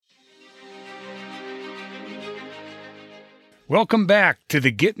Welcome back to the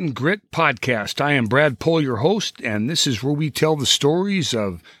Getting Grit podcast. I am Brad Pohl, your host, and this is where we tell the stories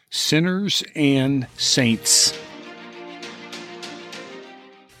of sinners and saints.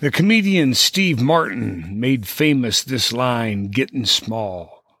 The comedian Steve Martin made famous this line, "Getting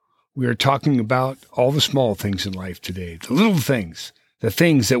small." We are talking about all the small things in life today, the little things, the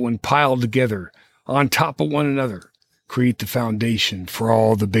things that when piled together on top of one another create the foundation for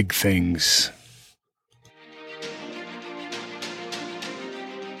all the big things.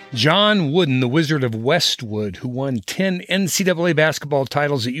 John Wooden, the Wizard of Westwood, who won 10 NCAA basketball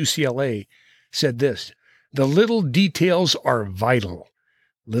titles at UCLA, said this: "The little details are vital.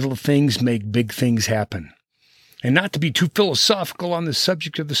 Little things make big things happen." And not to be too philosophical on the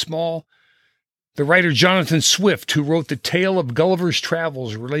subject of the small, the writer Jonathan Swift, who wrote The Tale of Gulliver's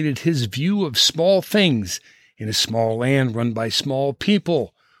Travels, related his view of small things in a small land run by small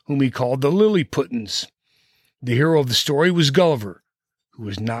people, whom he called the Lilliputans. The hero of the story was Gulliver, who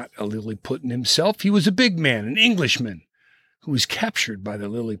was not a Lilliputian himself. He was a big man, an Englishman, who was captured by the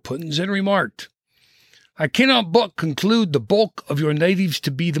Lilliputans and remarked, "I cannot but conclude the bulk of your natives to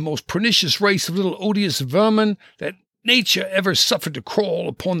be the most pernicious race of little odious vermin that nature ever suffered to crawl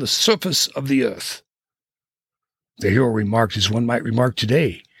upon the surface of the earth." The hero remarked as one might remark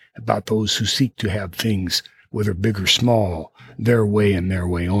today about those who seek to have things, whether big or small, their way and their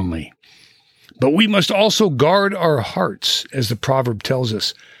way only. But we must also guard our hearts, as the proverb tells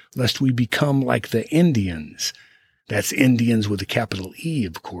us, lest we become like the Indians. That's Indians with a capital E,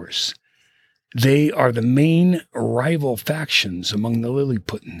 of course. They are the main rival factions among the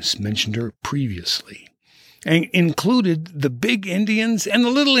Lilliputans mentioned previously, and included the big Indians and the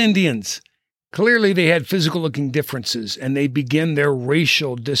little Indians. Clearly, they had physical-looking differences, and they began their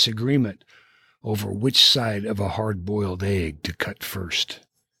racial disagreement over which side of a hard-boiled egg to cut first.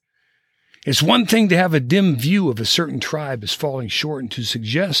 It's one thing to have a dim view of a certain tribe as falling short and to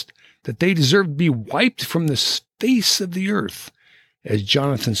suggest that they deserve to be wiped from the face of the earth, as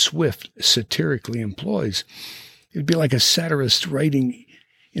Jonathan Swift satirically employs. It'd be like a satirist writing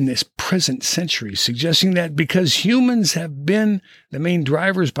in this present century, suggesting that because humans have been the main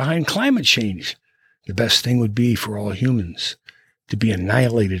drivers behind climate change, the best thing would be for all humans to be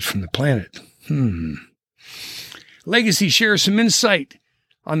annihilated from the planet. Legacy shares some insight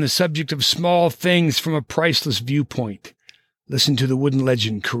on the subject of small things from a priceless viewpoint. Listen to the wooden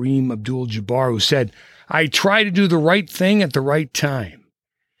legend Kareem Abdul-Jabbar, who said, "I try to do the right thing at the right time.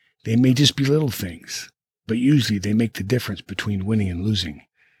 They may just be little things, but usually they make the difference between winning and losing."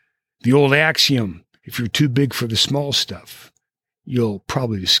 The old axiom, if you're too big for the small stuff, you'll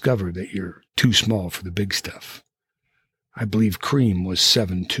probably discover that you're too small for the big stuff. I believe Kareem was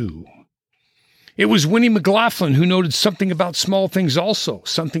 7'2". It was Winnie McLaughlin who noted something about small things also,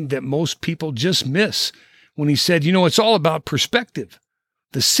 something that most people just miss, when he said, it's all about perspective.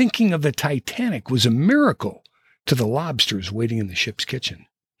 The sinking of the Titanic was a miracle to the lobsters waiting in the ship's kitchen.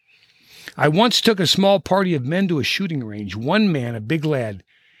 I once took a small party of men to a shooting range. One man, a big lad,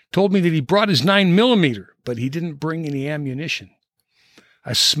 told me that he brought his 9mm, but he didn't bring any ammunition.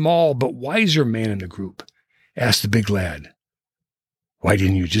 A small but wiser man in the group asked the big lad, "Why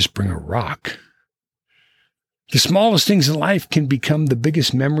didn't you just bring a rock?" The smallest things in life can become the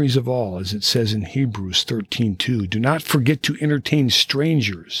biggest memories of all, as it says in Hebrews 13:2. "Do not forget to entertain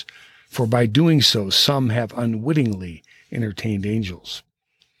strangers, for by doing so some have unwittingly entertained angels."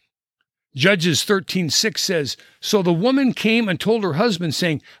 Judges 13:6 says, "So the woman came and told her husband,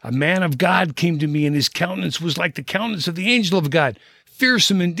 saying, 'A man of God came to me, and his countenance was like the countenance of the angel of God,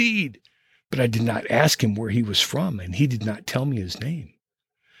 fearsome indeed. But I did not ask him where he was from, and he did not tell me his name.'"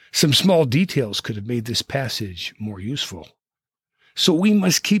 Some small details could have made this passage more useful. So we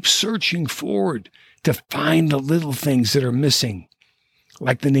must keep searching forward to find the little things that are missing,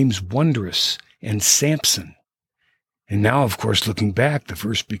 like the names Wondrous and Samson. And now, of course, looking back, the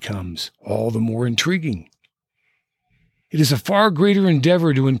verse becomes all the more intriguing. It is a far greater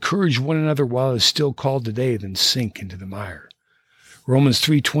endeavor to encourage one another while it is still called today than sink into the mire. Romans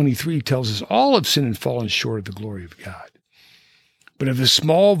 3:23 tells us all have sinned and fallen short of the glory of God. But of the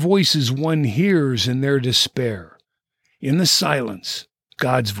small voices one hears in their despair, in the silence,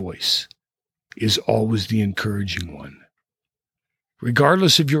 God's voice is always the encouraging one.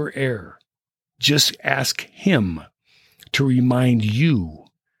 Regardless of your error, just ask Him to remind you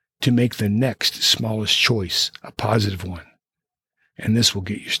to make the next smallest choice a positive one, and this will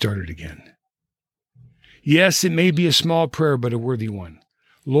get you started again. Yes, it may be a small prayer, but a worthy one.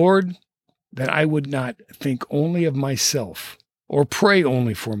 Lord, that I would not think only of myself or pray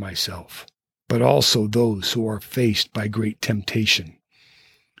only for myself, but also those who are faced by great temptation.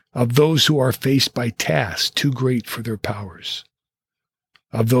 of those who are faced by tasks too great for their powers,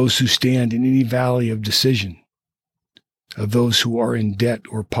 of those who stand in any valley of decision, of those who are in debt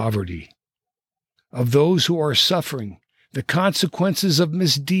or poverty, of those who are suffering the consequences of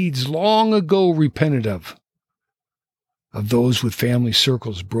misdeeds long ago repented of those with family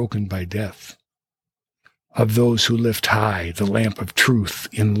circles broken by death, of those who lift high the lamp of truth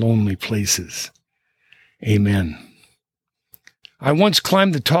in lonely places. Amen. I once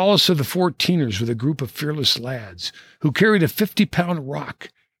climbed the tallest of the 14ers with a group of fearless lads who carried a 50-pound rock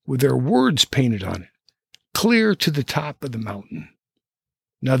with their words painted on it, clear to the top of the mountain.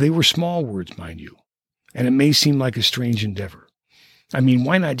 Now, they were small words, mind you, and it may seem like a strange endeavor. I mean,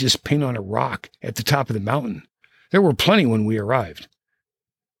 why not just paint on a rock at the top of the mountain? There were plenty when we arrived.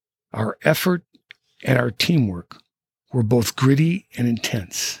 Our effort and our teamwork were both gritty and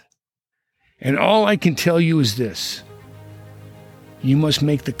intense. And all I can tell you is this: you must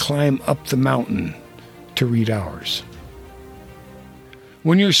make the climb up the mountain to read ours.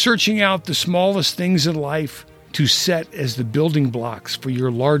 When you're searching out the smallest things in life to set as the building blocks for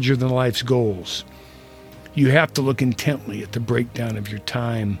your larger-than-life's goals, you have to look intently at the breakdown of your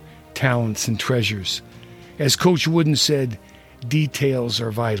time, talents, and treasures. As Coach Wooden said, details are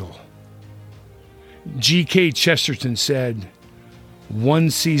vital. G.K. Chesterton said,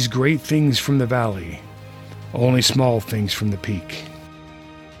 "One sees great things from the valley, only small things from the peak."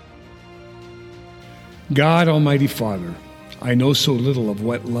 God, Almighty Father, I know so little of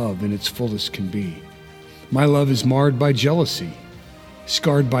what love in its fullest can be. My love is marred by jealousy,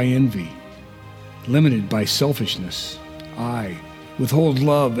 scarred by envy, limited by selfishness. I withhold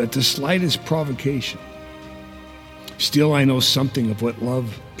love at the slightest provocation. Still, I know something of what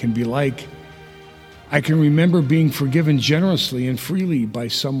love can be like. I can remember being forgiven generously and freely by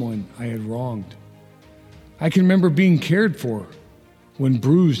someone I had wronged. I can remember being cared for when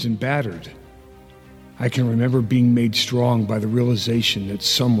bruised and battered. I can remember being made strong by the realization that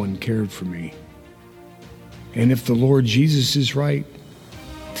someone cared for me. And if the Lord Jesus is right,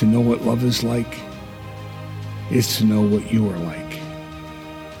 to know what love is like is to know what you are like.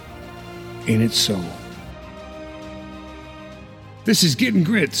 Ain't it so? This is Getting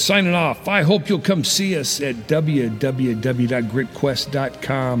Grit signing off. I hope you'll come see us at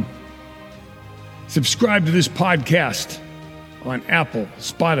www.gritquest.com. Subscribe to this podcast on Apple,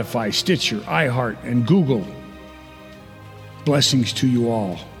 Spotify, Stitcher, iHeart, and Google. Blessings to you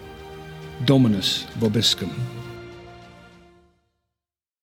all. Dominus Vobiscum.